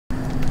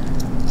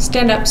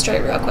Stand up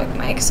straight real quick,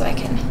 Mike, so I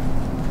can...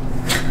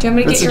 Do you want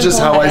me to This get is your just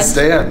whole how I head?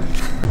 stand.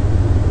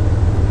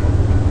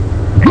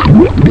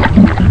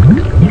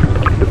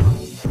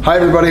 Hi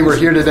everybody, we're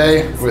here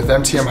today with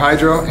MTM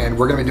Hydro and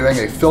we're going to be doing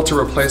a filter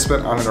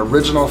replacement on an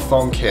original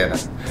foam cannon.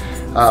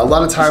 A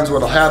lot of times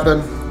what will happen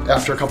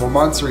after a couple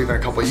months or even a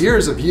couple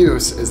years of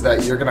use is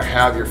that you're going to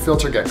have your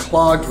filter get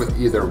clogged with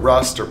either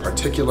rust or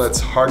particulates,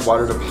 hard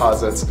water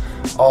deposits,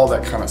 all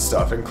that kind of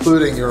stuff,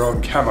 including your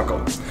own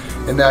chemical.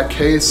 In that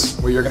case,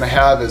 what you're going to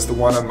have is the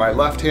one on my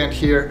left hand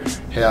here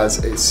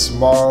has a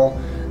small,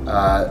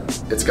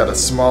 it's got a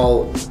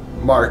small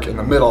mark in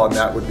the middle, and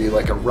that would be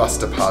like a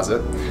rust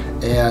deposit.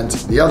 And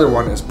the other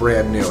one is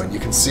brand new, and you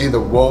can see the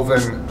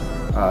woven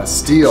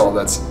steel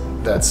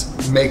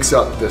that makes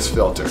up this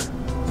filter.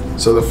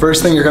 So the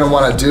first thing you're going to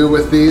want to do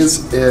with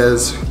these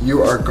is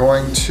you are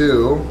going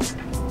to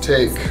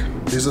take,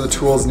 these are the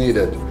tools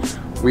needed.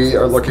 We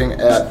are looking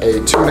at a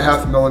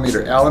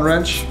 2.5mm Allen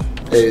wrench,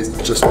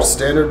 just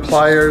standard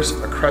pliers,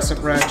 a crescent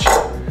wrench,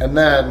 and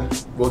then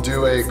we'll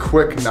do a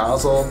quick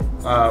nozzle.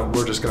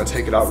 We're just going to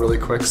take it out really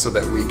quick so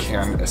that we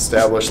can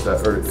establish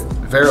that, or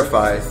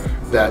verify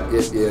that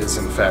it is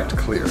in fact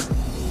clear.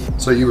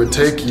 So you would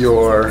take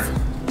your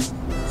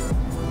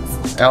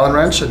Allen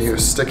wrench and you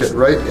stick it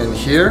right in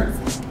here,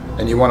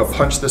 and you want to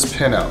punch this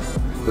pin out.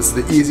 This is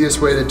the easiest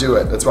way to do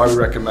it. That's why we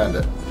recommend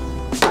it.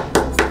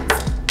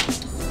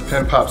 The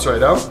pin pops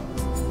right out.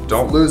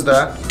 Don't lose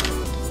that.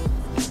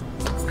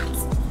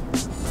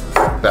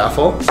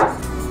 Baffle.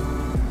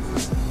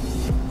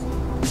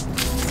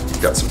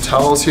 Got some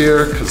towels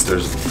here because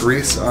there's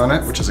grease on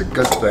it, which is a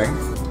good thing.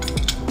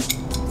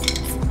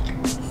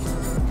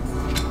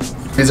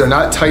 These are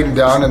not tightened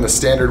down in the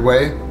standard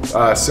way,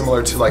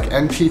 similar to like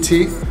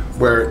NPT,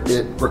 where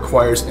it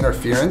requires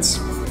interference.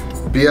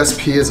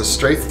 BSP is a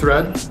straight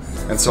thread,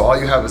 and so all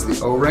you have is the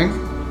O-ring,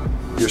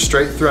 your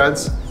straight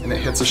threads, and it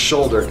hits a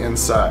shoulder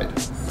inside.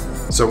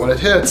 So when it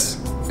hits,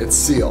 it's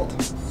sealed.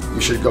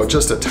 You should go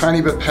just a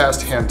tiny bit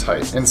past hand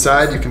tight.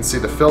 Inside you can see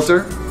the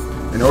filter.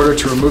 In order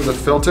to remove the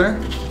filter,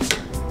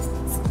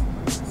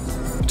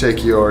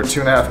 take your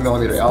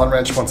 2.5mm Allen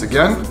wrench once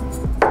again,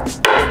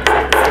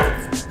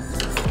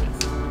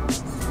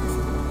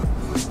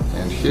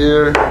 and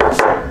here,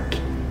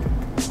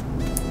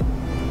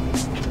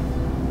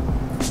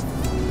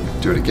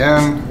 do it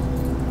again,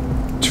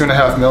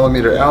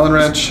 2.5mm Allen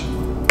wrench,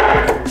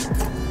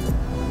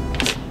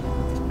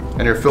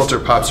 and your filter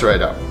pops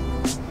right out.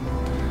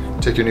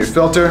 Take your new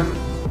filter,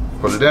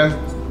 put it in,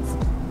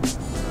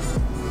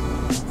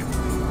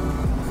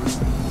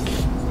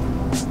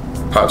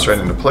 pops right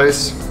into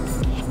place.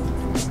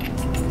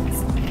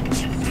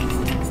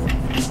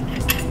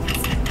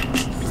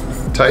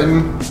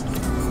 Tighten.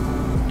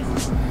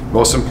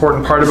 Most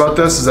important part about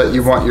this is that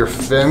you want your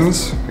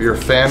fins, your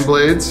fan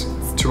blades,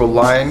 to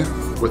align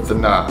with the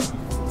knob.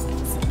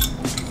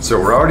 So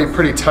we're already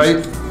pretty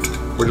tight.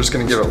 We're just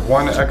going to give it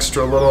one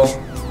extra little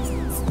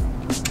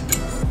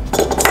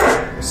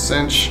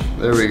cinch.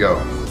 There we go.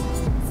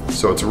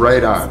 So it's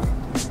right on.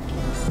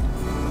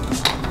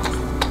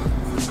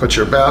 Put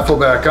your baffle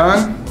back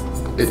on.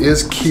 It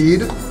is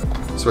keyed,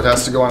 so it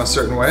has to go on a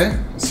certain way.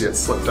 You see it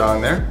slip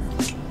down there.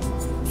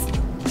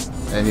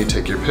 And you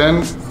take your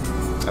pin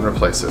and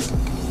replace it.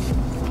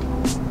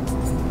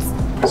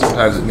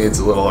 Sometimes it needs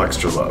a little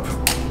extra love.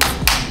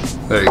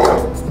 There you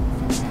go.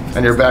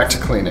 And you're back to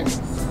cleaning.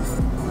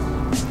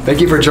 Thank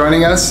you for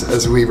joining us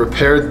as we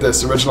repaired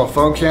this original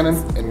foam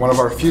cannon. In one of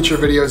our future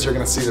videos, you're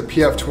going to see the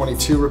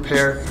PF22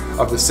 repair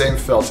of the same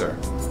filter.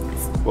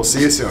 We'll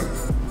see you soon.